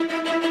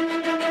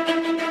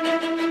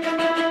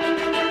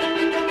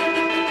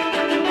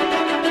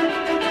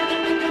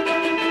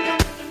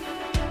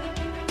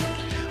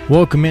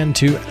Welcome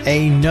into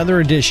another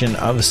edition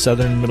of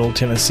Southern Middle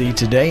Tennessee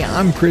Today.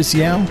 I'm Chris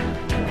Yao,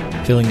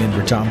 filling in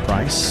for Tom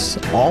Price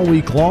all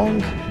week long,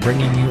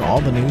 bringing you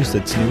all the news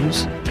that's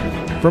news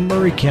from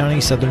Maury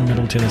County, Southern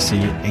Middle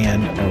Tennessee,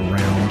 and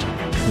around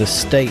the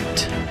state.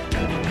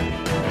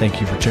 Thank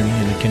you for tuning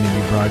in to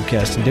Kennedy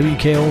Broadcasting,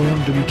 WKOM,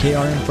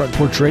 WKRM Front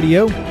Porch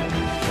Radio.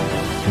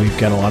 We've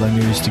got a lot of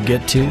news to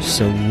get to,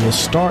 so we'll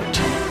start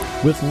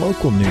with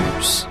local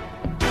news.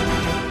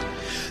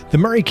 The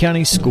Maury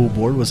County School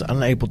Board was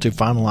unable to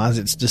finalize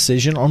its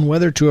decision on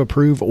whether to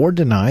approve or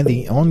deny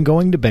the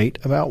ongoing debate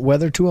about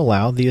whether to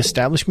allow the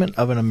establishment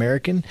of an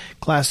American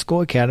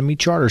Classical Academy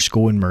charter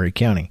school in Maury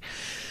County.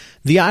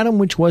 The item,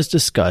 which was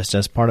discussed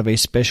as part of a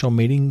special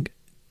meeting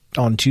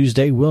on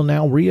Tuesday, will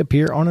now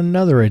reappear on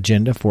another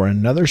agenda for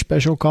another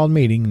special called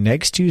meeting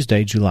next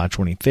Tuesday, July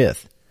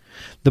 25th.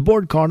 The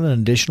board called an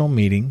additional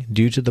meeting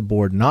due to the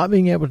board not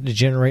being able to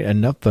generate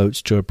enough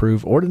votes to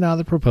approve or deny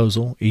the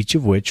proposal, each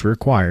of which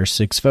requires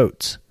 6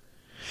 votes.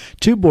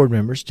 2 board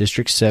members,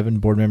 District 7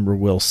 board member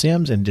Will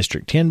Sims and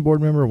District 10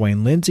 board member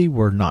Wayne Lindsay,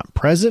 were not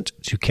present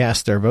to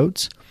cast their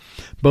votes.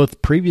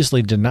 Both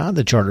previously denied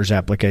the charter's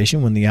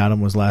application when the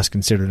item was last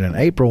considered in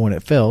April, when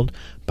it failed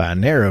by a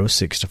narrow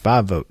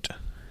 6-5 vote.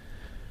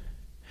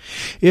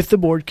 If the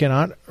board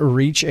cannot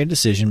reach a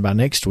decision by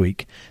next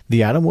week,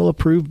 the item will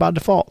approve by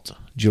default,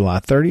 July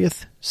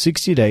 30th,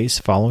 60 days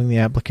following the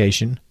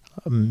application,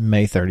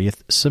 May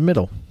 30th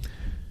submittal.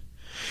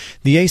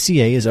 The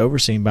ACA is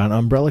overseen by an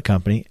umbrella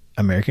company,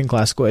 American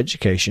Classical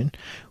Education,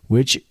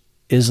 which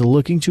is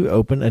looking to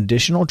open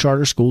additional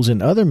charter schools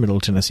in other Middle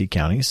Tennessee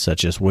counties,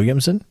 such as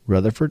Williamson,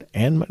 Rutherford,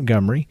 and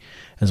Montgomery,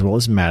 as well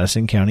as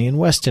Madison County and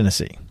West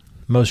Tennessee.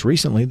 Most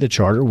recently, the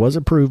charter was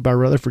approved by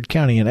Rutherford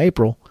County in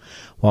April,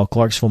 while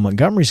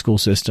Clarksville-Montgomery school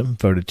system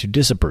voted to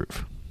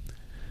disapprove.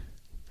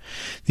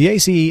 The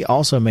ACE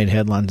also made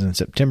headlines in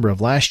September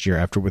of last year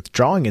after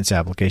withdrawing its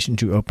application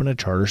to open a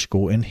charter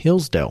school in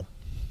Hillsdale.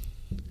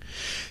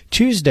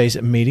 Tuesday's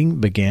meeting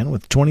began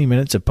with 20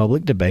 minutes of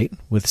public debate,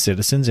 with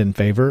citizens in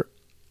favor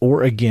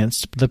or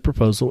against the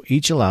proposal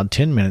each allowed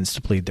 10 minutes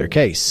to plead their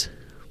case.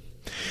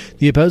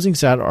 The opposing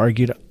side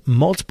argued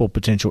multiple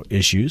potential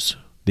issues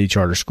the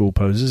charter school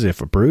poses if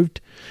approved,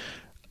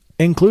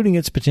 including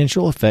its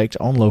potential effect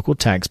on local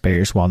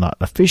taxpayers while not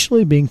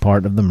officially being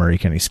part of the Maury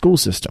County school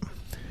system.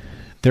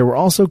 There were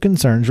also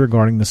concerns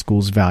regarding the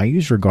school's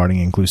values regarding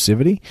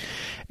inclusivity,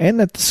 and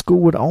that the school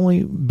would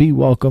only be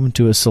welcome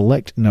to a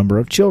select number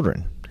of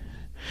children.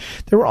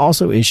 There were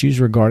also issues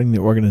regarding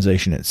the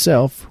organization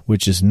itself,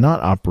 which is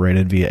not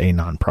operated via a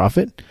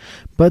nonprofit,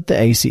 but the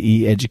ACE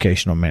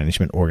Educational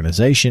Management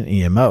Organization,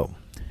 EMO.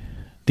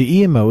 The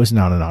EMO is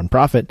not a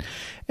nonprofit,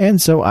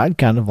 and so I'd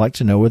kind of like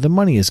to know where the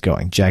money is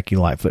going, Jackie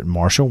Lightfoot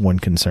Marshall, one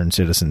concerned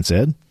citizen,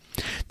 said.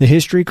 The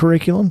history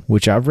curriculum,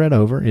 which I've read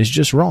over, is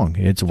just wrong.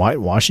 It's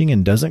whitewashing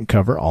and doesn't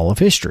cover all of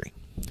history.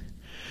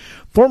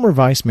 Former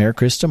Vice Mayor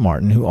Krista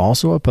Martin, who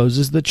also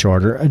opposes the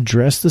charter,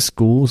 addressed the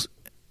schools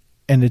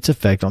and its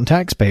effect on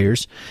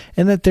taxpayers,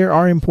 and that there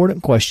are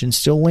important questions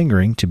still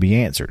lingering to be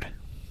answered.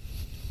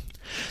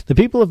 The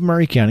people of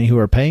Maury County who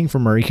are paying for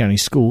Maury County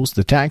schools,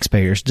 the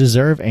taxpayers,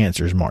 deserve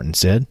answers, Martin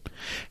said.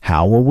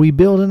 How will we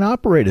build and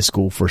operate a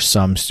school for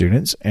some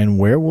students, and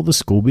where will the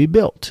school be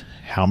built?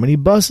 How many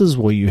buses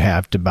will you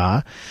have to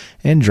buy,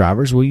 and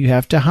drivers will you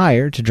have to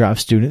hire to drive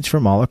students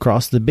from all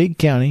across the big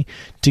county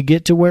to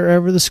get to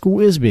wherever the school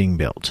is being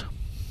built?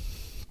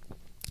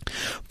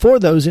 For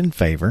those in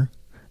favor,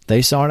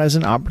 they saw it as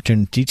an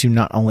opportunity to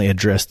not only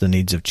address the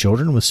needs of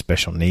children with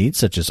special needs,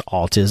 such as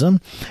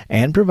autism,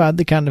 and provide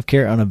the kind of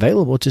care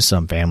unavailable to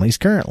some families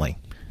currently.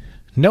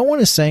 No one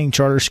is saying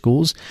charter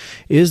schools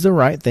is the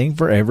right thing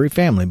for every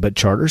family, but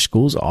charter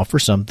schools offer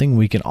something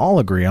we can all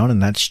agree on,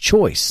 and that's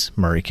choice,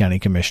 Maury County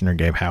Commissioner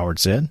Gabe Howard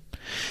said.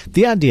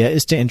 The idea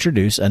is to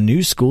introduce a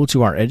new school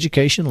to our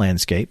education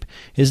landscape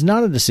is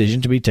not a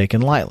decision to be taken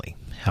lightly.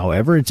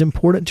 However, it's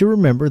important to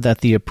remember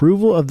that the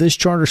approval of this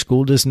charter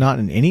school does not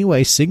in any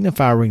way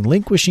signify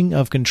relinquishing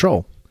of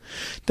control.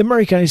 The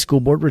Maury County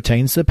School Board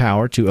retains the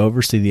power to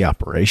oversee the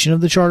operation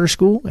of the charter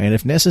school and,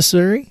 if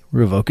necessary,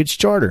 revoke its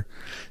charter.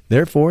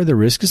 Therefore, the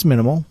risk is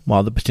minimal,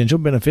 while the potential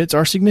benefits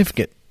are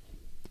significant.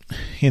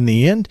 In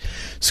the end,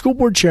 School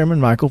Board Chairman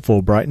Michael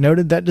Fulbright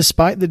noted that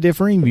despite the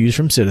differing views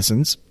from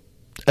citizens,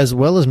 as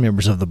well as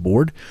members of the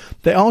board,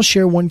 they all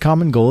share one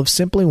common goal of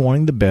simply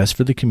wanting the best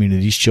for the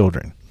community's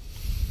children.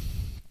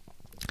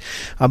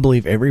 I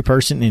believe every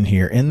person in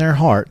here, in their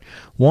heart,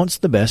 wants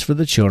the best for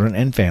the children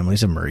and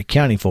families of Maury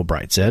County,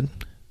 Fulbright said.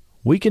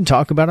 We can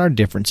talk about our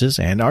differences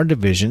and our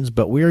divisions,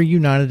 but we are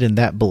united in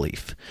that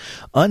belief.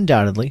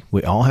 Undoubtedly,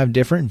 we all have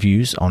different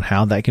views on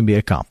how that can be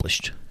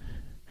accomplished.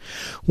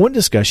 Once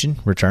discussion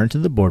turned to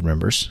the board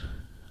members,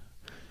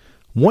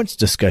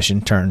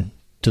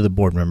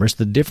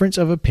 the difference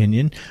of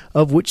opinion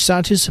of which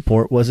side to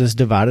support was as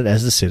divided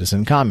as the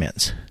citizen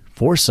comments.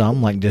 For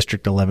some, like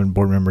District 11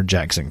 board member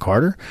Jackson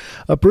Carter,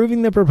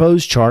 approving the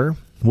proposed charter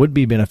would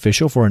be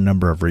beneficial for a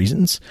number of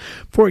reasons.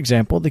 For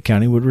example, the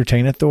county would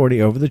retain authority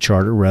over the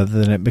charter rather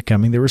than it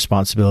becoming the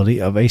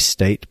responsibility of a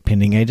state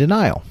pending a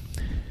denial.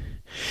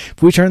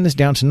 If we turn this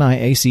down tonight,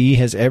 ACE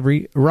has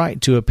every right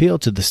to appeal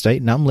to the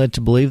state, and I'm led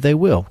to believe they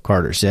will,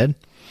 Carter said.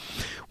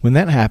 When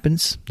that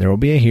happens, there will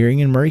be a hearing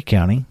in Murray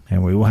County,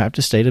 and we will have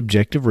to state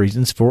objective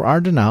reasons for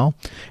our denial,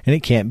 and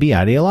it can't be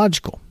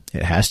ideological.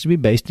 It has to be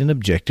based in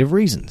objective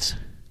reasons.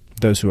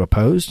 Those who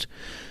opposed,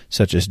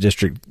 such as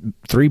District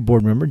 3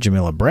 board member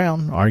Jamila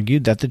Brown,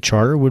 argued that the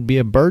charter would be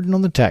a burden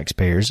on the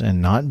taxpayers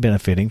and not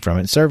benefiting from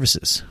its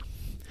services.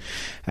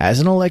 As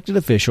an elected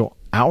official,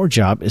 our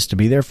job is to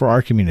be there for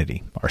our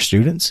community, our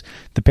students,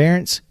 the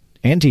parents,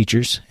 and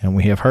teachers, and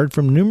we have heard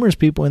from numerous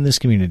people in this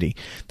community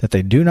that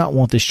they do not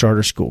want this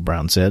charter school,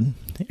 Brown said.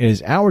 It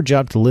is our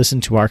job to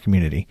listen to our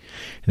community,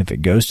 and if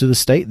it goes to the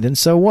state, then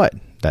so what?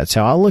 That's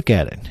how I look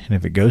at it, and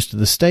if it goes to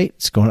the state,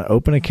 it's going to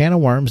open a can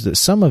of worms that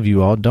some of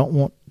you all don't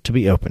want to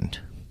be opened.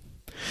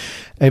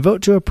 A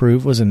vote to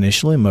approve was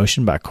initially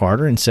motioned by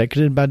Carter and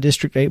seconded by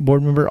District 8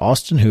 board member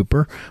Austin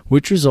Hooper,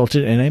 which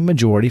resulted in a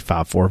majority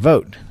 5-4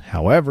 vote.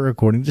 However,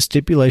 according to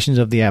stipulations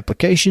of the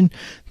application,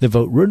 the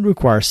vote would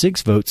require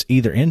 6 votes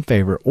either in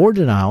favor or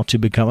denial to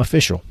become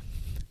official.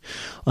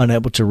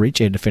 Unable to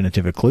reach a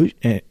definitive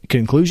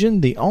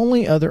conclusion, the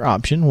only other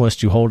option was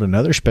to hold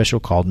another special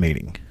called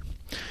meeting.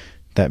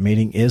 That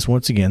meeting is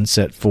once again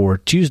set for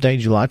Tuesday,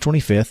 July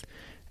 25th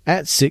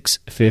at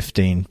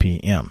 6:15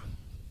 p.m.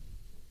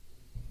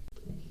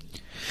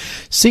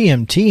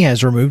 CMT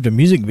has removed a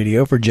music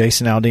video for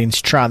Jason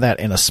Aldean's Try That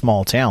in a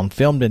Small Town,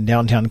 filmed in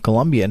downtown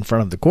Columbia in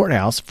front of the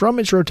courthouse, from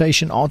its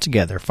rotation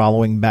altogether,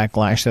 following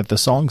backlash that the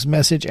song's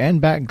message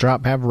and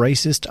backdrop have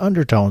racist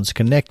undertones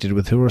connected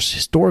with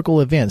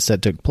historical events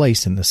that took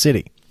place in the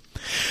city.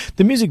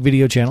 The music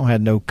video channel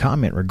had no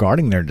comment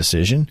regarding their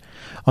decision.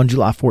 On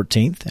July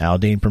 14th,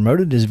 Aldean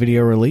promoted his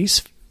video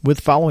release with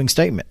following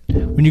statement: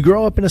 "When you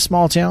grow up in a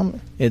small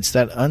town, it's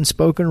that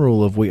unspoken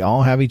rule of we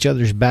all have each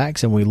other's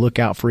backs and we look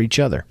out for each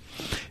other.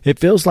 It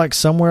feels like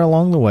somewhere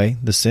along the way,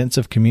 the sense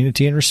of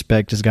community and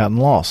respect has gotten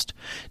lost.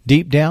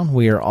 Deep down,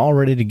 we are all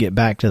ready to get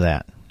back to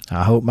that.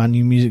 I hope my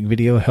new music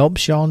video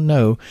helps y'all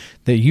know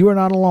that you are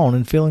not alone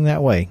in feeling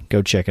that way.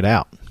 Go check it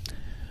out."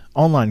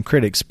 Online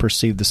critics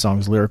perceived the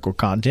song's lyrical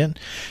content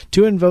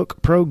to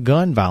invoke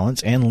pro-gun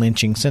violence and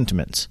lynching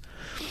sentiments.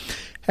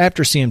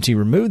 After CMT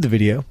removed the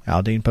video,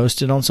 Aldean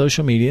posted on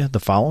social media the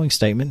following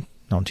statement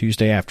on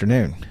Tuesday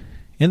afternoon.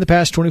 "In the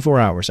past 24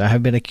 hours, I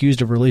have been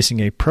accused of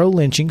releasing a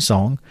pro-lynching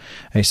song,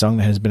 a song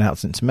that has been out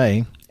since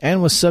May,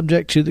 and was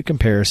subject to the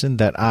comparison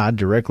that I,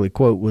 directly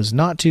quote, was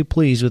not too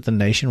pleased with the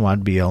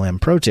nationwide BLM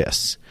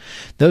protests.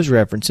 Those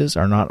references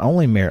are not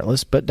only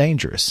meritless, but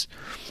dangerous.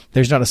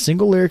 There's not a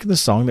single lyric in the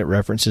song that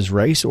references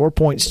race or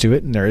points to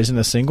it, and there isn't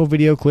a single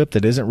video clip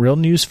that isn't real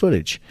news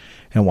footage.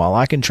 And while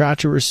I can try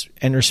to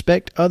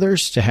respect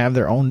others to have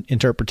their own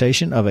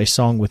interpretation of a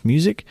song with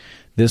music,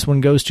 this one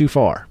goes too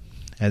far.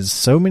 As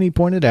so many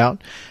pointed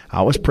out,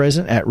 I was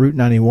present at Route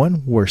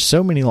 91 where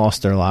so many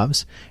lost their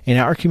lives, and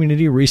our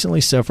community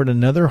recently suffered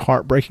another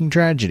heartbreaking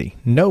tragedy.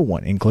 No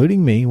one,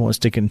 including me, wants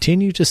to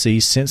continue to see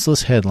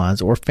senseless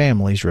headlines or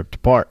families ripped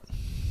apart.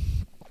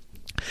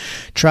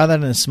 Try That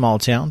in a Small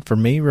Town, for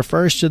me,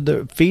 refers to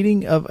the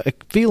feeling of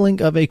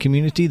a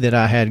community that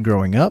I had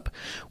growing up,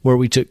 where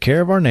we took care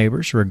of our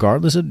neighbors,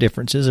 regardless of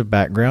differences of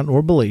background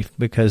or belief,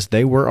 because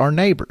they were our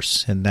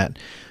neighbors, and that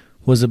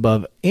was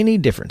above any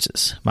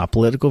differences. My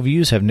political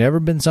views have never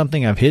been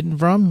something I've hidden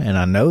from, and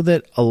I know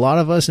that a lot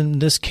of us in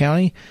this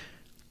country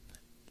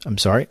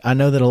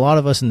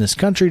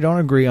don't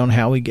agree on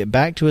how we get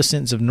back to a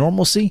sense of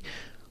normalcy,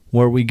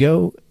 where we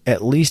go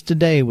at least a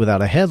day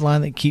without a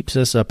headline that keeps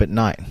us up at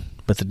night.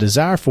 But the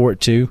desire for it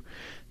to,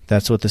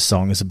 that's what this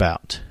song is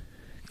about."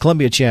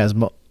 Columbia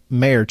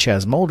Mayor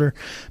Chaz Mulder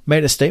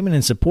made a statement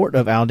in support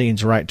of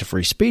Aldean's right to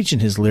free speech in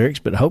his lyrics,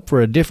 but hoped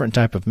for a different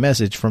type of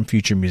message from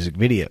future music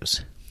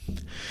videos.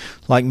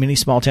 Like many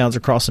small towns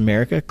across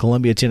America,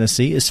 Columbia,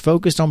 Tennessee is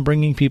focused on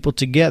bringing people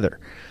together.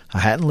 I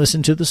hadn't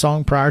listened to the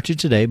song prior to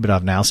today, but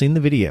I've now seen the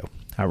video.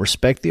 I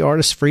respect the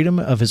artist's freedom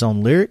of his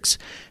own lyrics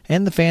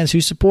and the fans who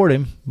support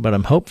him, but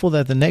I'm hopeful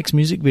that the next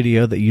music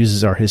video that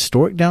uses our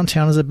historic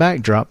downtown as a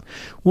backdrop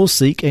will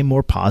seek a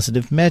more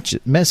positive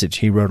message,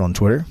 he wrote on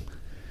Twitter.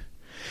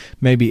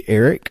 Maybe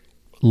Eric,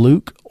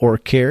 Luke, or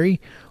Carrie,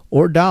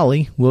 or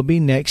Dolly will be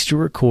next to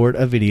record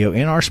a video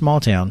in our small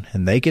town,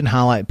 and they can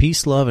highlight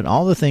peace, love, and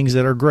all the things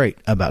that are great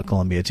about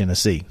Columbia,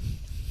 Tennessee.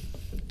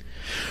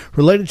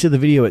 Related to the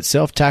video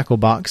itself,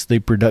 Tacklebox, the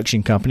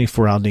production company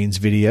for Aldean's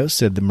video,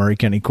 said the Murray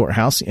County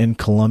Courthouse in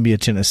Columbia,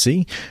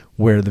 Tennessee,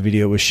 where the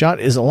video was shot,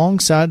 is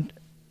alongside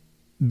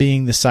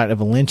being the site of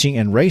a lynching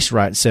and race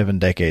riots 7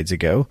 decades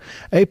ago,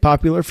 a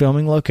popular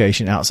filming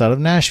location outside of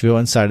Nashville,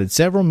 and cited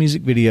several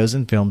music videos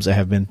and films that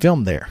have been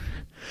filmed there.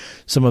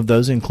 Some of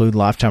those include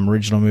Lifetime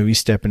original movies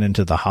Stepping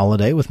Into the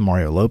Holiday with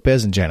Mario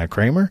Lopez and Jana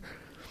Kramer,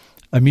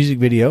 a music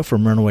video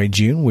from Runaway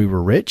June, We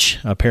Were Rich,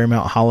 a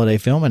Paramount holiday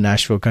film, A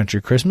Nashville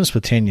Country Christmas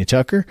with Tanya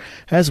Tucker,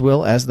 as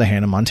well as the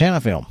Hannah Montana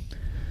film.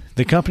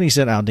 The company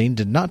said Aldean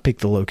did not pick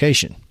the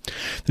location.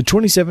 The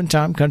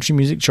 27-time country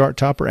music chart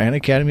topper and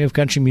Academy of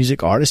Country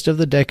Music Artist of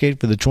the Decade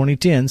for the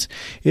 2010s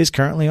is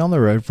currently on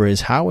the road for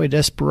his Highway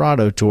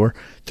Desperado tour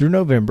through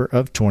November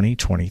of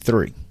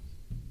 2023.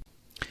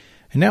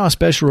 And now a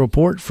special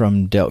report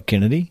from Del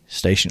Kennedy,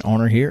 station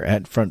owner here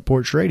at Front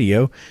Porch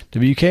Radio,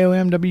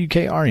 WKOM,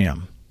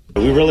 WKRM.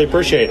 We really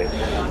appreciate it.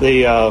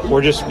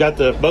 We're just got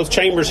both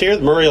chambers here,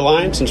 the Murray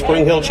Alliance and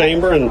Spring Hill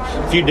Chamber, and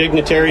a few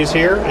dignitaries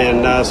here,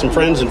 and some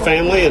friends and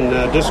family, and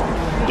just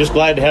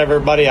glad to have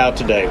everybody out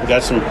today. We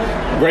got some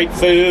great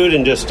food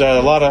and just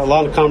a lot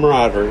of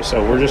camaraderie.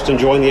 So we're just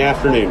enjoying the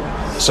afternoon.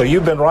 So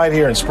you've been right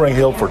here in Spring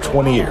Hill for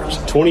 20 years.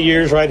 20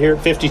 years right here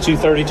at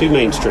 5232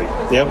 Main Street.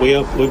 Yep, we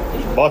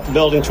bought the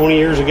building 20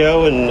 years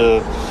ago and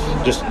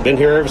just been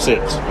here ever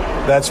since.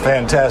 That's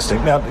fantastic.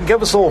 Now,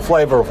 give us a little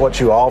flavor of what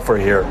you offer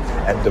here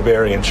at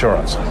DeBerry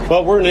Insurance.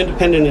 Well, we're an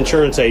independent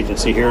insurance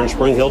agency here in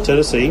Spring Hill,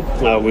 Tennessee.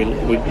 We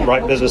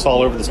write business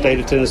all over the state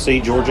of Tennessee,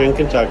 Georgia, and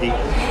Kentucky.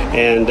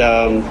 And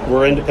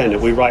we're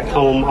independent. We write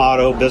home,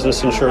 auto,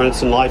 business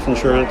insurance, and life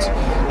insurance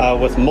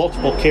with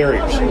multiple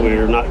carriers.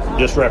 We're not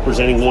just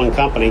representing one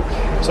company.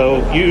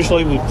 So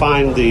usually we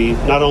find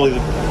not only the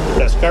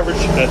best coverage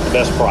at the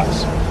best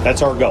price.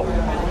 That's our goal.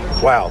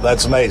 Wow,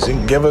 that's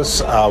amazing. Give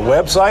us a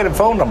website and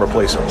phone number,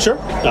 please, sir. Sure.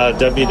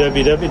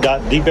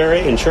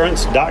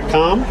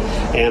 www.dberryinsurance.com,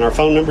 and our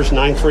phone number is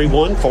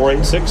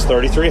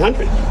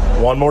 931-486-3300.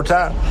 One more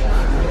time.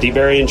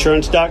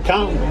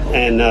 dberryinsurance.com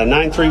and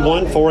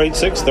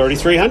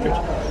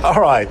 931-486-3300. All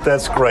right,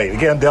 that's great.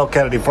 Again, Del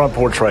Kennedy, Front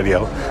Porch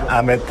Radio.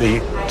 I'm at the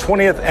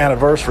 20th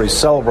anniversary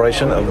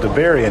celebration of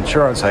DeBerry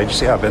Insurance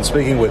Agency. I've been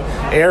speaking with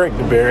Eric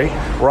DeBerry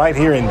right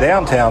here in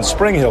downtown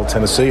Spring Hill,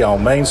 Tennessee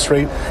on Main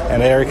Street.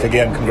 And Eric,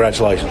 again,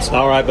 congratulations.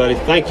 All right, buddy.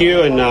 Thank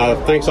you, and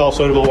thanks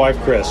also to my wife,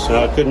 Chris.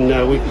 A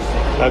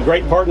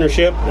great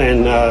partnership,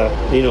 and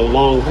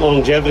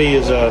longevity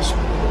is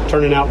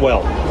turning out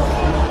well.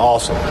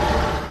 Awesome.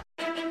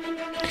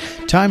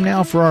 Time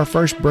now for our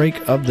first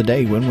break of the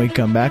day. When we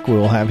come back, we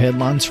will have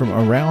headlines from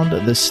around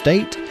the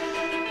state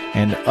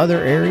and other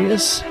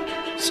areas.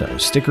 So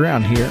stick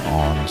around here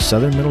on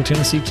Southern Middle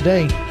Tennessee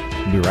Today.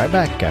 We'll be right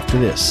back after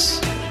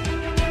this.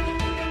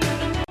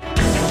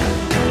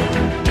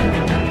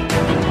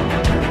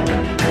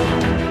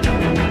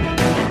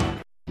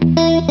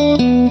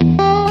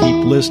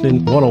 Keep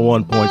listening.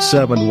 101.7,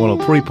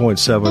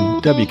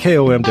 103.7,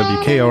 WKOM,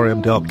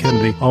 WKRM, Del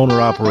Kennedy,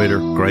 owner-operator.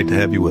 Great to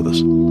have you with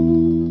us.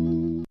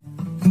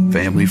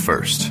 Family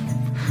first.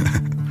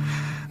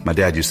 My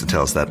dad used to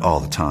tell us that all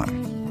the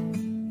time.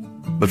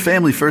 But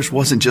family first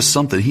wasn't just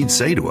something he'd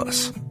say to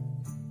us.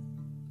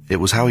 It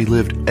was how he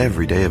lived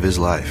every day of his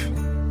life.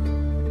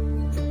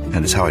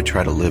 And it's how I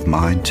try to live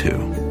mine,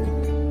 too.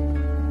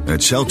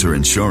 At Shelter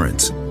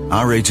Insurance,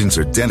 our agents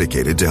are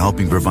dedicated to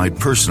helping provide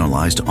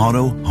personalized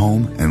auto,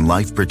 home, and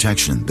life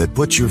protection that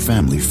puts your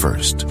family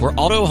first. For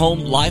auto, home,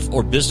 life,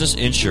 or business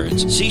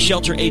insurance, see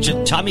Shelter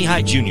Agent Tommy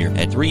Hyde Jr.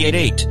 at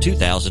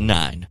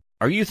 388-2009.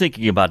 Are you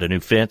thinking about a new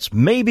fence?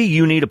 Maybe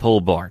you need a pole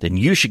barn. Then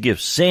you should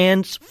give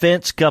Sands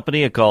Fence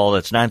Company a call.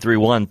 That's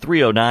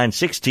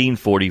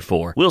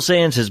 931-309-1644. Will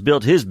Sands has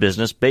built his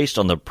business based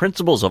on the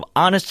principles of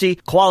honesty,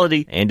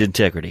 quality, and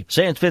integrity.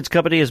 Sands Fence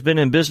Company has been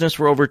in business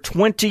for over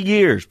 20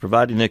 years,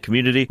 providing the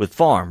community with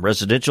farm,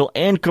 residential,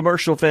 and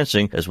commercial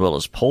fencing, as well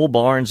as pole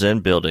barns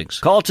and buildings.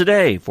 Call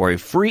today for a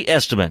free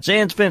estimate.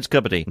 Sands Fence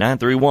Company,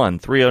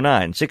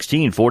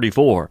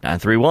 931-309-1644.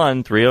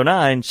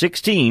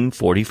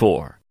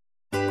 931-309-1644.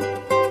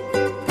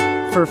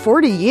 For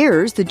 40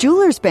 years, the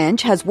Jewelers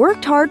Bench has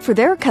worked hard for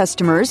their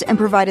customers and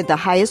provided the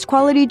highest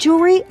quality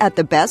jewelry at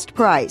the best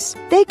price.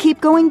 They keep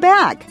going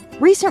back.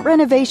 Recent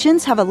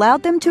renovations have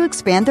allowed them to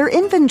expand their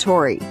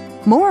inventory.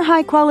 More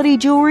high-quality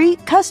jewelry,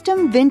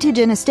 custom vintage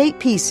and estate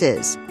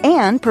pieces,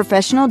 and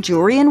professional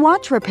jewelry and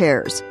watch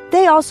repairs.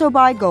 They also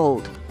buy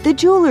gold. The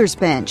Jewelers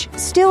Bench,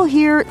 still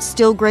here,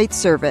 still great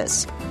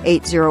service.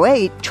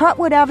 808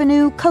 Trotwood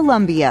Avenue,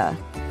 Columbia.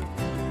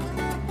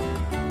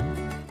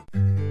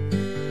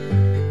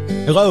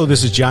 Hello,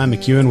 this is John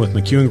McEwen with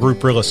McEwen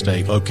Group Real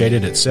Estate,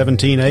 located at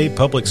 17A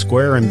Public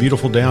Square in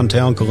beautiful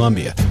downtown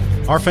Columbia.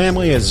 Our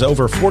family has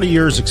over 40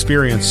 years'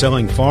 experience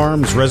selling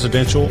farms,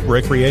 residential,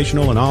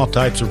 recreational, and all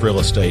types of real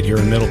estate here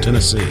in Middle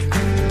Tennessee.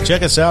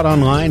 Check us out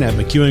online at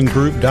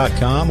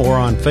McEwenGroup.com or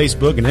on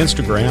Facebook and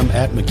Instagram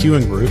at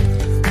McEwen Group,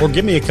 or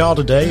give me a call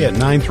today at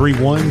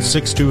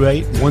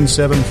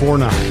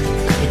 931-628-1749.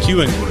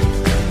 McEwen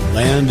Group.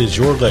 Land is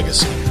your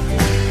legacy.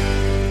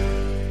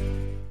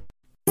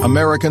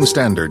 American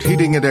Standard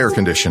Heating and Air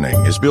Conditioning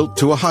is built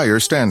to a higher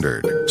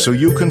standard, so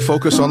you can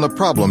focus on the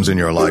problems in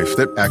your life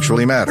that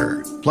actually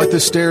matter, like the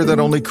stair that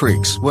only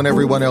creaks when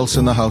everyone else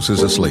in the house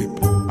is asleep.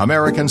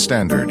 American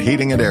Standard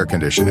Heating and Air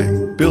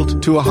Conditioning,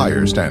 built to a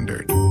higher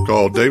standard.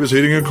 Call Davis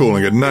Heating and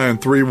Cooling at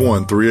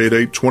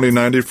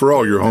 931-388-2090 for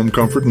all your home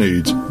comfort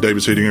needs.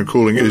 Davis Heating and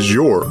Cooling is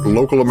your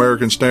local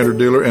American Standard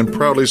dealer and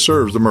proudly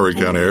serves the Murray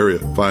County area.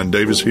 Find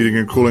Davis Heating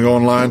and Cooling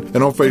online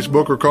and on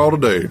Facebook or call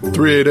today,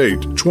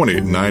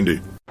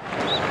 388-2090.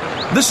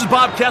 This is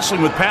Bob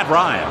Kessling with Pat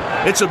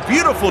Ryan. It's a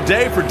beautiful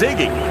day for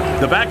digging.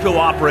 The backhoe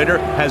operator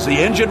has the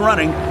engine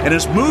running and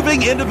is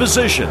moving into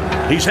position.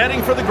 He's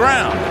heading for the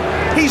ground.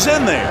 He's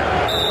in there.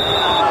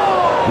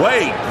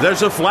 Wait,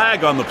 there's a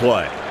flag on the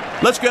play.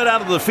 Let's get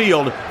out of the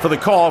field for the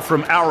call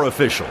from our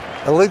official.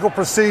 Illegal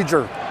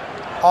procedure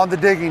on the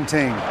digging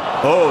team.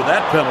 Oh,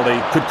 that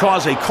penalty could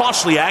cause a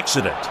costly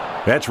accident.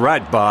 That's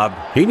right, Bob.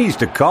 He needs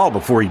to call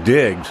before he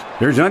digs.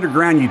 There's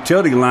underground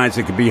utility lines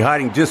that could be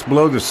hiding just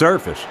below the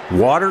surface.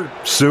 Water,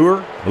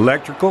 sewer,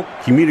 electrical,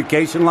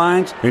 communication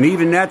lines, and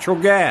even natural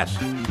gas.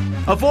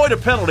 Avoid a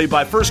penalty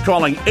by first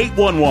calling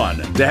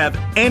 811 to have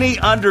any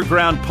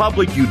underground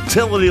public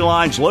utility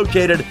lines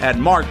located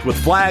and marked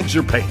with flags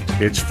or paint.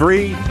 It's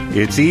free,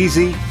 it's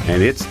easy,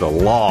 and it's the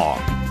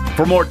law.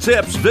 For more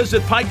tips,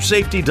 visit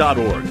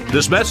pipesafety.org.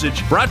 This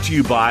message brought to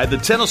you by the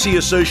Tennessee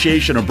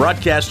Association of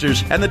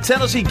Broadcasters and the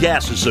Tennessee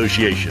Gas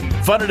Association,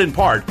 funded in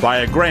part by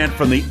a grant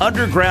from the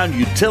Underground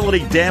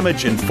Utility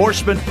Damage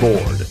Enforcement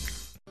Board.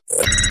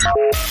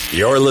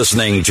 You're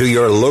listening to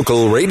your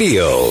local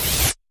radio.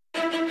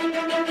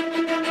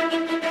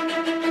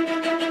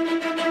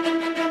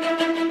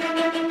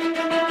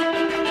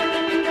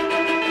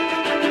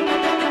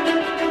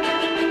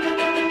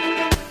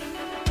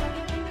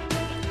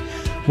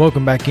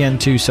 Welcome back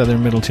into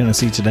Southern Middle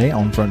Tennessee today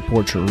on Front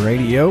Porch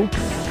Radio.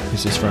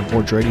 This is Front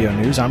Porch Radio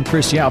News. I'm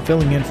Chris Yao,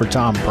 filling in for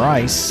Tom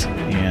Price,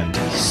 and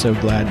so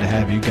glad to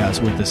have you guys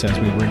with us as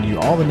we bring you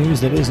all the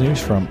news that is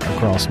news from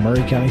across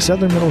Maury County,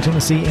 Southern Middle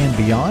Tennessee, and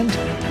beyond.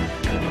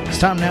 It's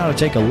time now to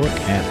take a look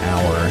at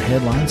our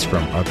headlines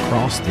from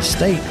across the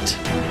state.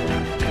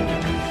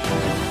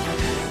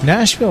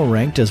 Nashville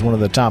ranked as one of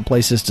the top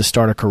places to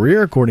start a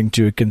career, according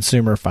to a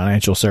consumer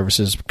financial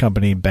services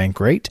company,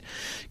 Bankrate.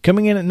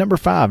 Coming in at number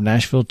 5,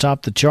 Nashville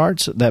topped the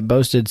charts that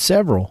boasted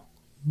several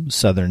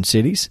southern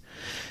cities.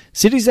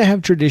 Cities that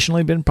have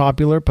traditionally been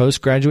popular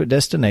postgraduate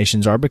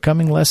destinations are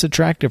becoming less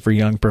attractive for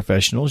young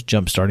professionals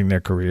jumpstarting their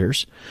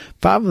careers.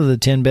 5 of the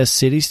 10 best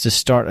cities to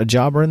start a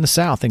job are in the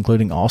South,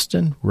 including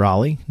Austin,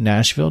 Raleigh,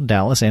 Nashville,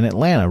 Dallas, and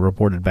Atlanta,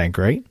 reported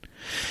Bankrate.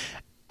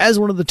 As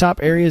one of the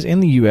top areas in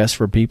the U.S.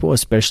 for people,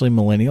 especially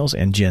millennials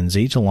and Gen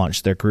Z, to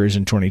launch their careers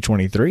in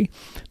 2023,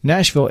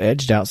 Nashville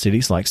edged out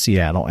cities like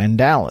Seattle and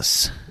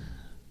Dallas.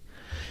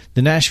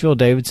 The Nashville,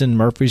 Davidson,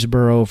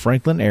 Murfreesboro,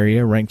 Franklin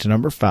area ranked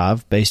number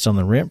 5 based on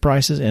the rent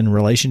prices in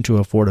relation to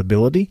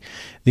affordability,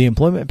 the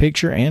employment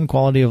picture, and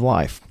quality of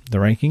life. The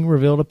ranking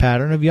revealed a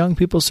pattern of young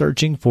people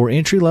searching for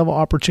entry-level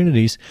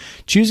opportunities,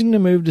 choosing to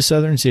move to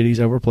southern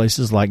cities over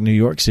places like New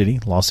York City,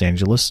 Los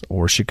Angeles,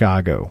 or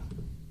Chicago.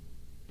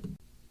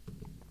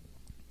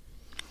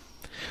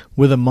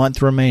 With a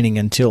month remaining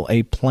until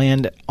a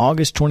planned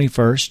August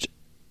 21st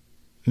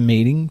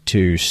meeting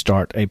to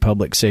start a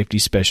public safety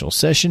special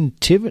session,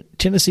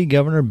 Tennessee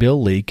Governor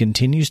Bill Lee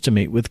continues to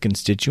meet with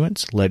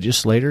constituents,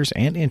 legislators,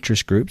 and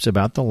interest groups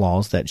about the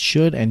laws that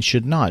should and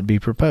should not be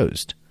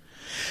proposed.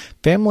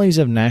 Families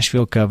of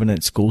Nashville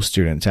Covenant school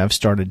students have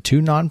started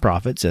 2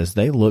 nonprofits as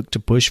they look to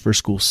push for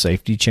school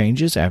safety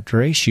changes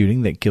after a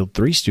shooting that killed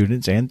 3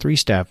 students and 3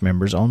 staff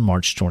members on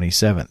March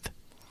 27th.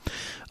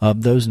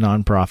 Of those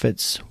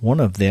nonprofits, one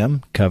of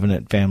them,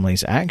 Covenant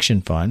Families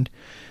Action Fund,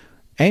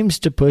 aims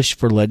to push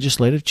for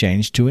legislative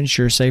change to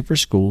ensure safer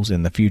schools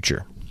in the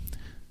future.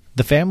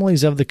 The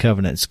families of the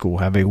Covenant School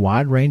have a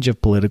wide range of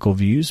political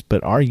views,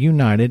 but are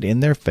united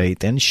in their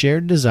faith and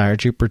shared desire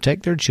to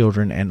protect their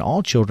children and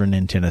all children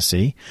in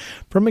Tennessee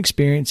from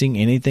experiencing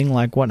anything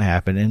like what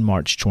happened in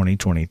March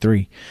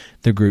 2023,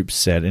 the group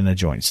said in a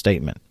joint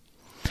statement.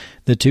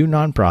 The 2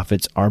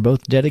 nonprofits are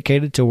both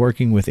dedicated to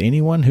working with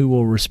anyone who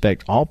will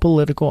respect all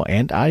political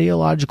and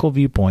ideological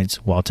viewpoints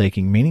while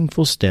taking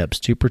meaningful steps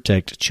to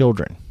protect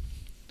children.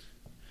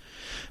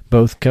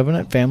 Both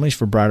Covenant Families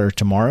for Brighter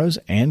Tomorrows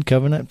and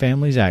Covenant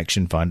Families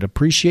Action Fund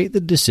appreciate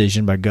the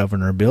decision by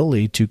Governor Bill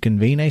Lee to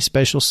convene a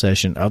special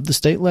session of the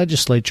state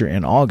legislature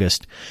in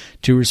August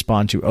to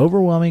respond to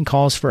overwhelming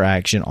calls for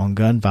action on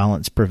gun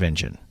violence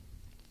prevention.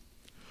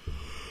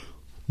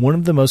 One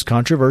of the most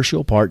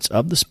controversial parts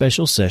of the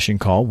special session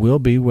call will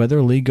be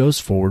whether Lee goes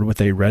forward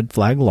with a red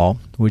flag law,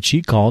 which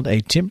he called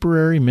a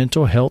temporary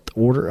mental health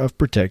order of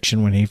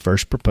protection when he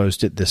first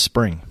proposed it this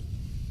spring.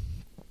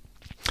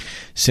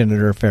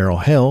 Senator Farrell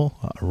Hill,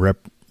 a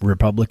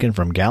Republican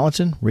from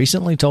Gallatin,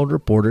 recently told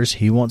reporters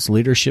he wants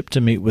leadership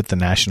to meet with the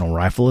National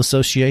Rifle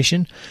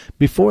Association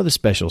before the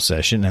special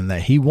session and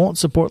that he won't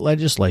support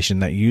legislation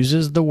that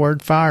uses the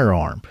word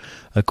firearm,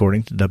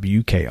 according to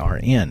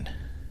WKRN.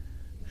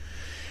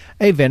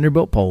 A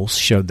Vanderbilt poll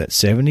showed that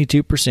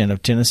 72%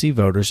 of Tennessee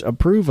voters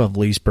approve of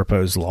Lee's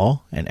proposed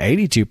law, and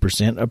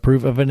 82%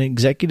 approve of an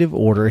executive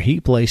order he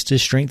placed to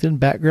strengthen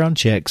background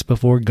checks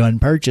before gun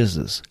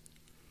purchases.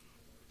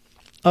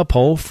 A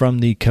poll from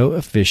the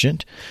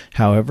Coefficient,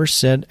 however,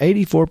 said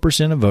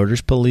 84% of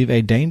voters believe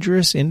a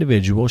dangerous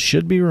individual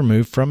should be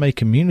removed from a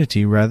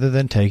community rather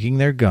than taking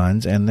their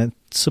guns, and that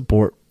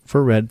support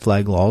for red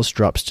flag laws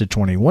drops to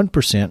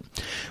 21%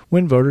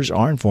 when voters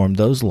are informed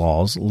those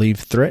laws leave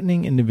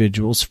threatening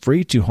individuals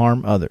free to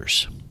harm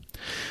others.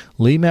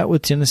 Lee met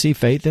with Tennessee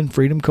Faith and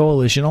Freedom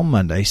Coalition on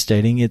Monday,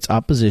 stating its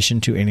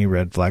opposition to any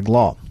red flag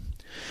law.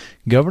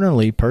 Governor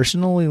Lee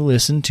personally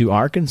listened to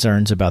our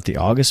concerns about the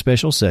August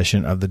special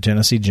session of the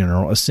Tennessee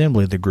General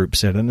Assembly, the group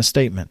said in a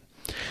statement.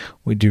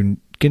 We do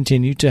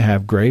continue to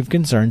have grave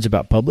concerns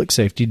about public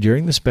safety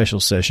during the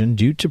special session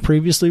due to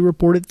previously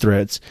reported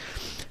threats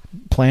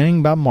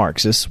planning by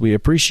Marxists. We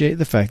appreciate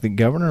the fact that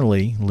Governor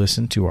Lee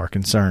listened to our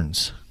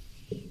concerns.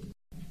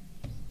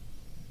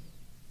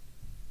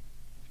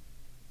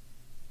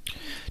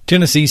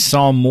 Tennessee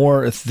saw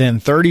more than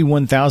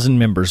 31,000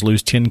 members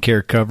lose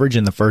TennCare coverage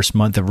in the first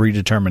month of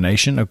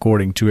redetermination,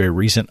 according to a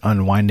recent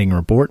unwinding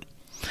report.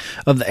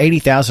 Of the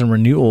 80,000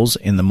 renewals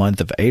in the month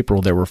of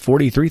April, there were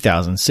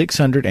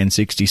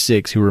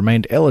 43,666 who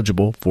remained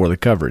eligible for the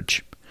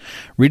coverage.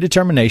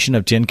 Redetermination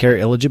of TennCare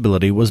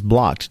eligibility was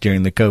blocked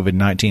during the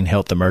COVID-19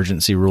 health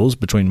emergency rules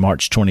between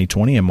March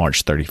 2020 and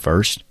March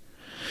 31st.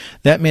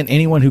 That meant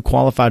anyone who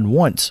qualified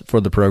once for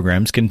the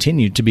programs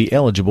continued to be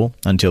eligible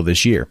until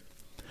this year.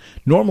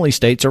 Normally,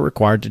 states are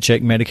required to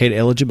check Medicaid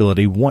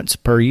eligibility once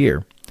per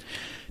year.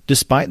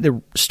 Despite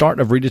the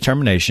start of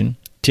redetermination,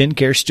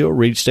 TennCare still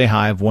reached a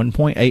high of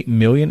 1.8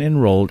 million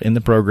enrolled in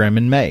the program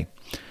in May.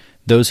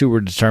 Those who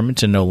were determined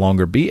to no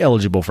longer be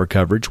eligible for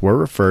coverage were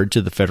referred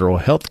to the federal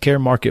health care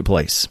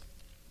marketplace.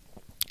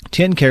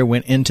 TennCare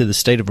went into the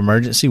state of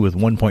emergency with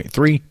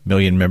 1.3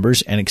 million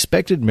members and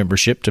expected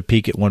membership to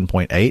peak at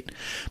 1.8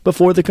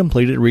 before the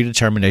completed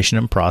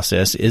redetermination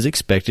process is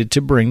expected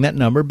to bring that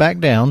number back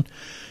down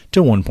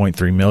to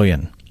 1.3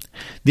 million.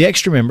 The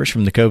extra members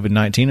from the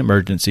COVID-19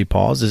 emergency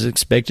pause is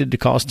expected to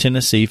cost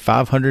Tennessee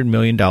 $500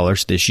 million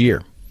this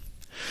year.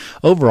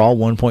 Overall,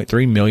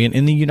 1.3 million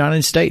in the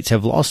United States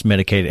have lost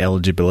Medicaid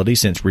eligibility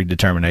since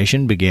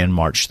redetermination began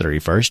March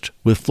 31st,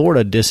 with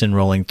Florida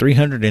disenrolling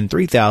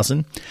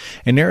 303,000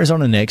 and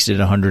Arizona next at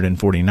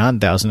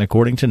 149,000,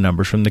 according to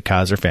numbers from the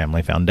Kaiser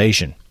Family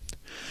Foundation.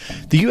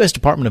 The U.S.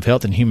 Department of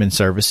Health and Human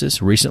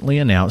Services recently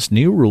announced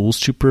new rules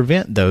to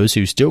prevent those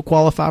who still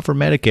qualify for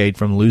Medicaid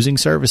from losing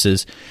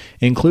services,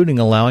 including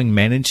allowing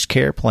managed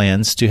care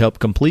plans to help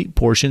complete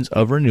portions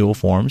of renewal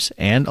forms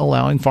and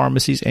allowing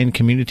pharmacies and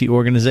community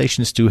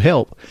organizations to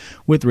help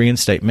with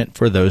reinstatement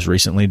for those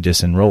recently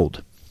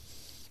disenrolled.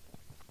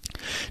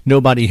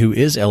 Nobody who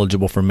is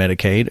eligible for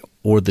Medicaid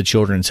or the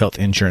Children's Health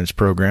Insurance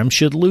Program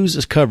should lose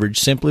its coverage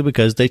simply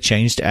because they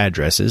changed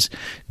addresses,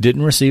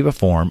 didn't receive a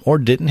form, or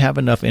didn't have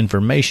enough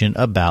information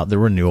about the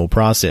renewal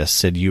process,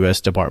 said U.S.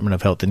 Department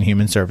of Health and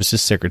Human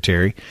Services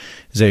Secretary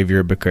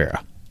Xavier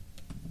Becerra.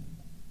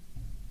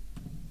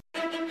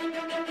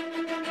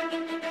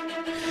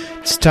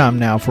 It's time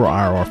now for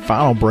our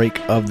final break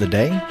of the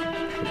day.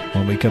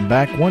 When we come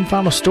back, one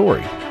final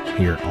story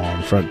here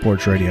on Front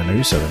Porch Radio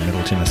News, Southern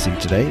Middle Tennessee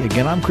Today.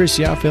 Again, I'm Chris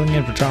Yao, filling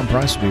in for Tom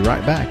Price. We'll be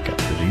right back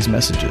after these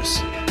messages.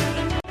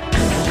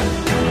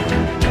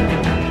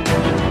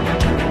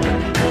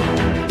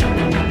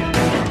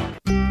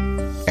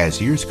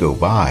 As years go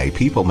by,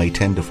 people may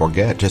tend to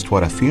forget just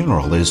what a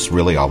funeral is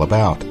really all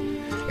about.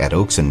 At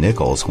Oaks and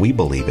Nichols, we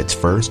believe it's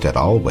first and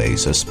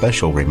always a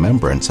special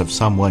remembrance of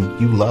someone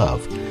you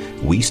love.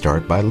 We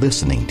start by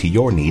listening to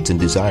your needs and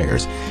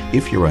desires.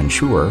 If you're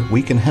unsure,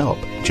 we can help,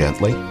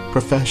 gently,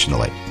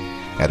 professionally.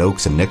 At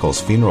Oaks and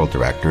Nichols Funeral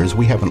Directors,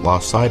 we haven't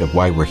lost sight of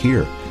why we're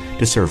here,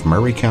 to serve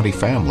Maury County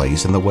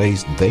families in the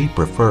ways they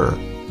prefer,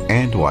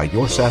 and why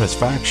your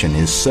satisfaction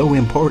is so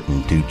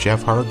important to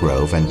Jeff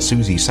Hargrove and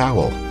Susie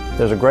Sowell.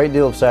 There's a great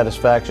deal of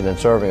satisfaction in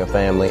serving a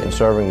family and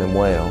serving them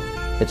well.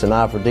 It's an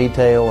eye for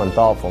detail and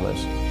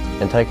thoughtfulness,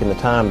 and taking the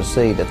time to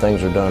see that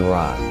things are done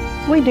right.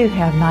 We do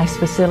have nice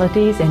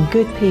facilities and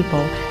good people,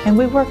 and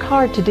we work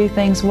hard to do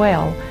things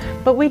well,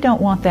 but we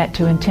don't want that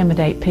to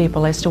intimidate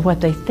people as to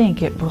what they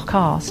think it will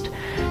cost.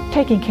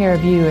 Taking care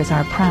of you is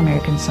our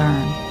primary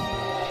concern.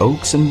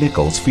 Oaks and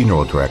Nichols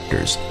Funeral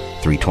Directors,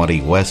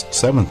 320 West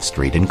 7th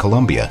Street in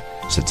Columbia.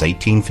 Since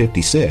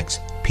 1856,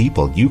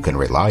 people you can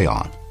rely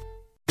on.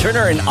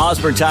 Turner and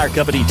Osborne Tire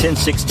Company,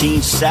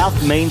 1016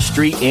 South Main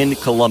Street in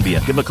Columbia.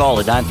 Give them a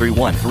call at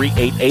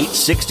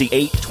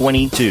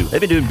 931-388-6822. They've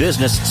been doing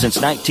business since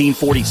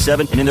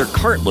 1947 and in their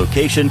current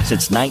location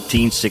since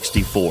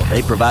 1964.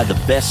 They provide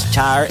the best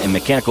tire and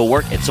mechanical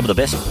work at some of the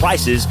best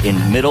prices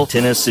in Middle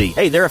Tennessee.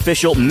 Hey, they're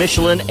official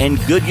Michelin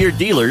and Goodyear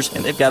dealers,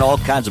 and they've got all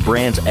kinds of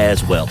brands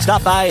as well.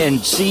 Stop by and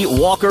see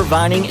Walker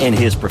Vining and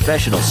his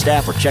professional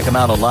staff, or check them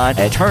out online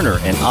at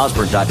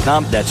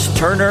turnerandosborne.com. That's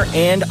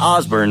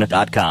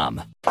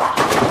turnerandosborne.com.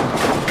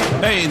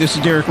 Hey, this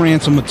is Derek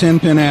Ransom with 10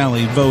 Pin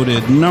Alley,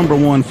 voted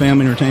 #1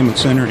 family entertainment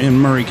center in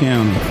Maury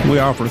County. We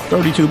offer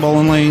 32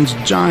 bowling lanes,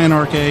 giant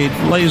arcade,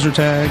 laser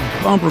tag,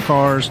 bumper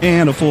cars,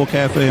 and a full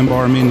cafe and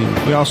bar menu.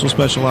 We also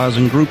specialize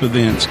in group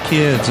events,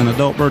 kids and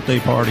adult birthday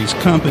parties,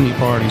 company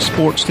parties,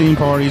 sports team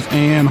parties,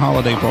 and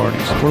holiday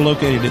parties. We're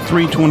located at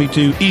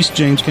 322 East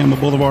James Campbell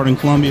Boulevard in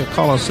Columbia.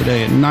 Call us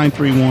today at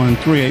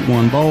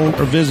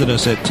 931-381-BOWL or visit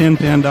us at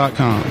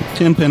 10pin.com.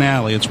 10 Pin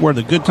Alley, it's where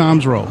the good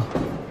times roll.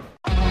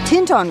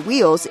 Tint on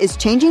Wheels is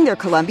changing their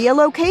Columbia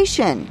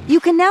location.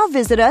 You can now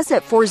visit us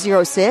at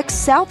 406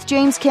 South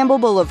James Campbell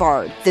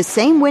Boulevard. The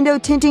same window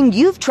tinting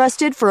you've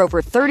trusted for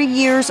over 30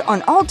 years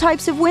on all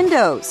types of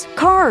windows,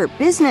 car,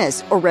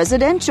 business, or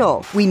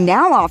residential. We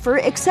now offer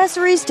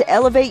accessories to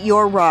elevate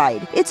your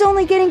ride. It's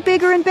only getting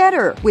bigger and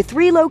better with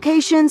 3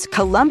 locations: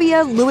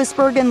 Columbia,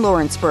 Lewisburg, and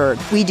Lawrenceburg.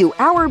 We do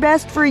our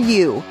best for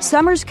you.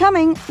 Summer's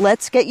coming.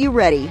 Let's get you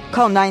ready.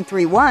 Call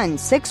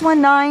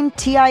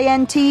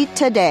 931-619-TINT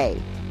today.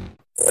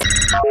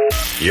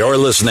 You're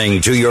listening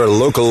to your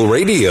local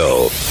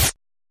radio.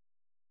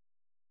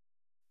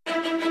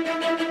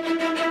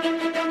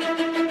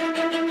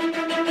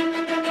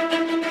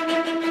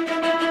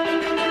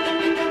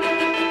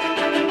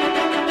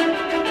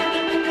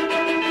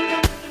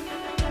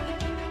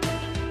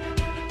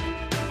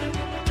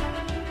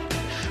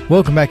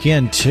 Welcome back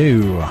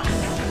into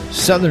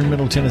Southern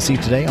Middle Tennessee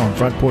Today on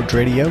Front Porch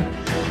Radio.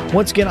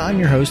 Once again, I'm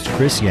your host,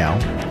 Chris Yao,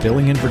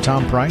 filling in for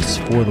Tom Price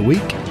for the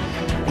week.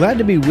 Glad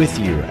to be with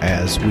you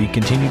as we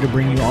continue to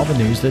bring you all the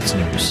news that's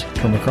news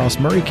from across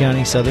Maury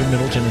County, Southern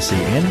Middle Tennessee,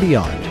 and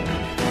beyond.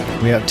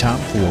 We have time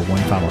for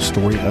one final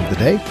story of the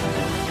day.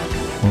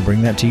 We'll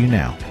bring that to you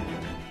now.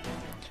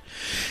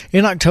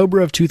 In October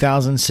of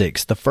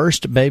 2006, the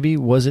first baby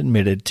was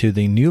admitted to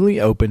the newly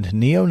opened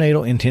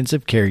Neonatal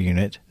Intensive Care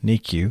Unit,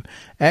 NICU,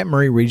 at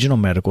Maury Regional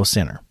Medical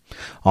Center.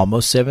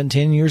 Almost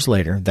 17 years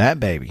later, that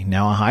baby,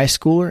 now a high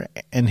schooler,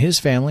 and his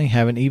family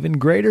have an even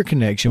greater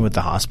connection with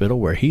the hospital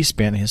where he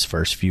spent his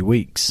first few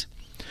weeks.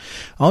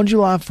 On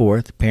July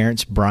 4th,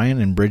 parents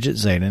Brian and Bridget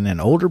Zayden and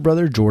older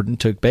brother Jordan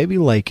took baby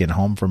Lakin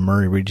home from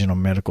Maury Regional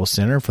Medical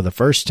Center for the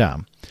first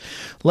time.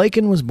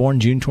 Lakin was born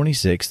June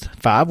 26th,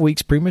 5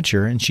 weeks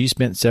premature, and she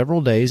spent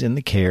several days in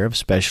the care of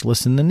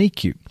specialists in the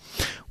NICU.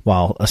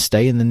 While a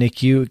stay in the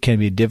NICU can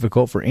be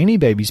difficult for any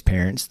baby's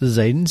parents, the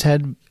Zaydens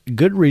had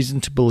good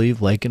reason to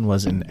believe Lakin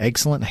was in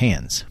excellent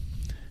hands.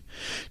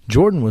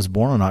 Jordan was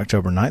born on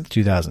October 9th,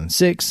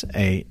 2006,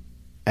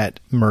 at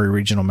Maury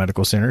Regional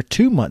Medical Center,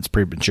 2 months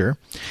premature.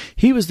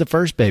 He was the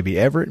first baby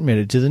ever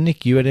admitted to the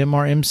NICU at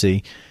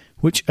MRMC,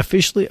 which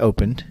officially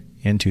opened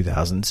in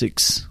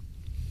 2006.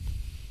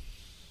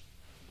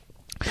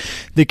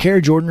 The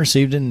care Jordan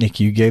received in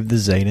NICU gave the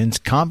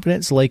Zaydens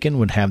confidence Lakin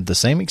would have the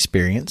same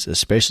experience,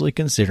 especially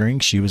considering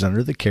she was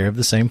under the care of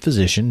the same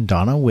physician,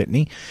 Donna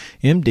Whitney,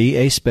 MD,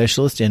 a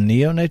specialist in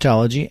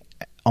neonatology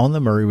on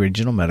the Maury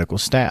Regional Medical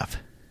staff.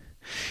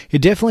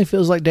 It definitely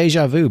feels like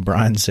deja vu,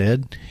 Brian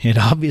said. It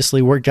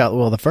obviously worked out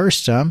well the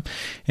first time,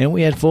 and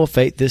we had full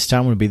faith this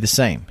time would be the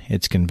same.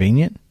 It's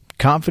convenient,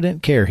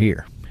 confident care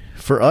here.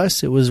 For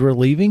us, it was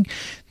relieving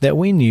that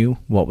we knew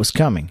what was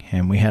coming,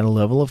 and we had a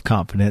level of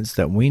confidence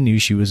that we knew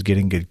she was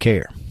getting good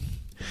care.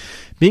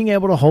 Being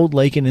able to hold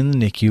Lakin in the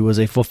NICU was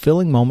a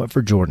fulfilling moment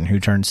for Jordan, who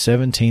turned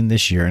 17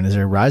 this year and is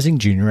a rising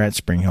junior at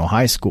Spring Hill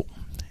High School.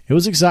 It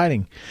was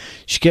exciting.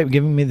 She kept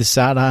giving me the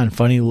side eye and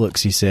funny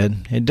looks, he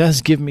said. It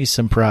does give me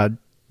some pride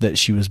that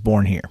she was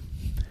born here.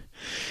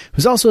 It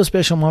was also a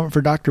special moment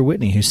for Dr.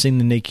 Whitney, who's seen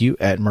the NICU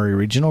at Maury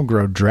Regional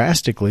grow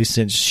drastically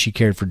since she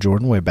cared for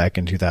Jordan way back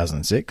in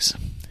 2006.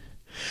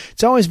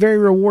 It's always very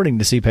rewarding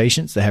to see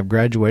patients that have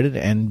graduated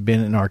and been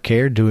in our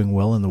care doing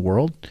well in the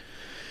world.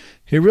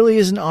 It really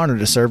is an honor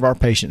to serve our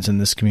patients in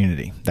this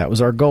community. That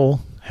was our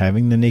goal,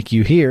 having the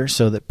NICU here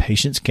so that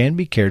patients can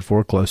be cared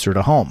for closer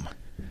to home.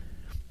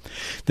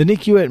 The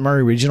NICU at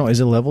Maury Regional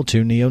is a Level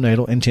 2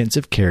 neonatal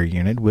intensive care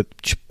unit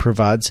which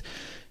provides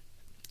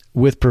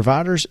with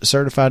providers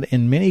certified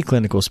in many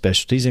clinical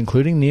specialties,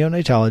 including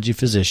neonatology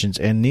physicians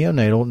and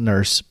neonatal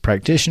nurse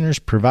practitioners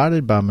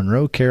provided by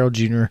Monroe Carroll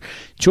Jr.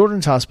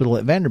 Children's Hospital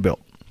at Vanderbilt.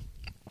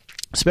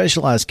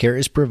 Specialized care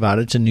is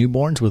provided to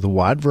newborns with a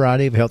wide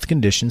variety of health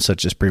conditions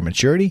such as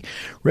prematurity,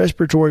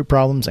 respiratory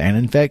problems, and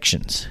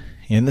infections.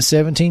 In the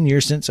 17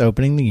 years since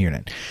opening the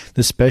unit,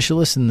 the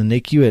specialists in the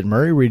NICU at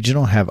Maury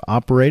Regional have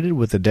operated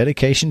with a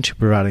dedication to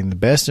providing the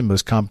best and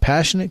most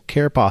compassionate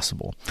care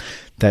possible.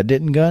 That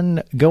didn't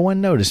go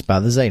unnoticed by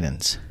the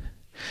Zaydens.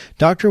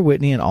 Dr.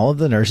 Whitney and all of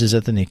the nurses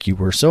at the NICU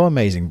were so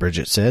amazing,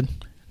 Bridget said.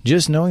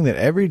 Just knowing that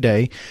every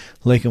day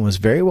Lakin was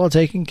very well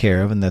taken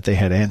care of and that they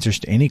had answers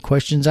to any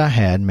questions I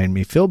had made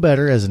me feel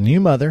better as a new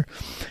mother,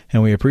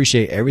 and we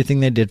appreciate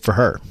everything they did for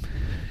her.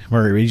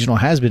 Maury Regional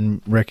has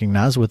been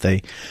recognized with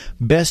a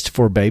Best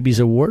for Babies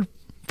award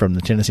from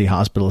the Tennessee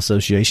Hospital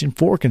Association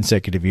 4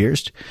 consecutive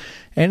years,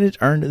 and it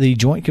earned the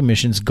Joint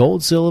Commission's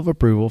Gold Seal of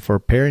Approval for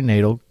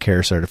Perinatal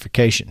Care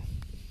Certification.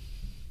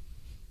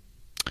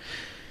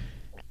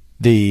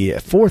 The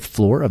 4th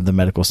floor of the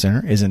medical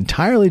center is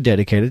entirely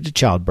dedicated to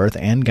childbirth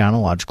and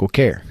gynecological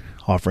care,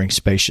 offering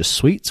spacious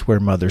suites where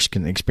mothers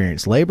can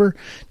experience labor,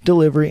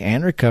 delivery,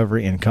 and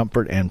recovery in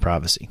comfort and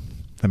privacy.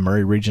 The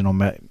Maury Regional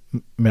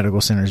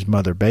Medical Center's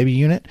mother-baby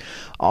unit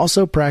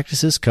also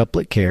practices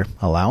couplet care,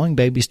 allowing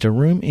babies to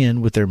room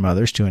in with their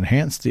mothers to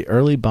enhance the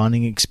early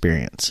bonding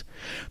experience.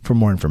 For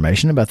more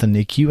information about the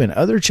NICU and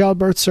other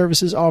childbirth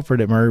services offered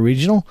at Maury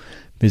Regional,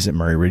 visit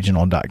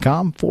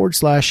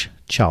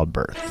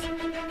mauryregional.com/childbirth.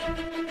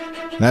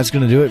 And that's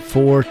going to do it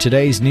for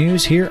today's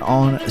news here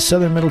on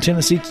Southern Middle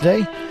Tennessee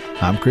Today.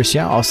 I'm Chris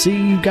Yao. I'll see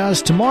you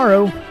guys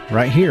tomorrow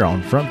right here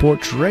on Front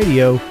Porch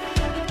Radio,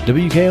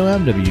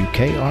 WKOM,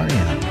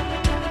 WKRM.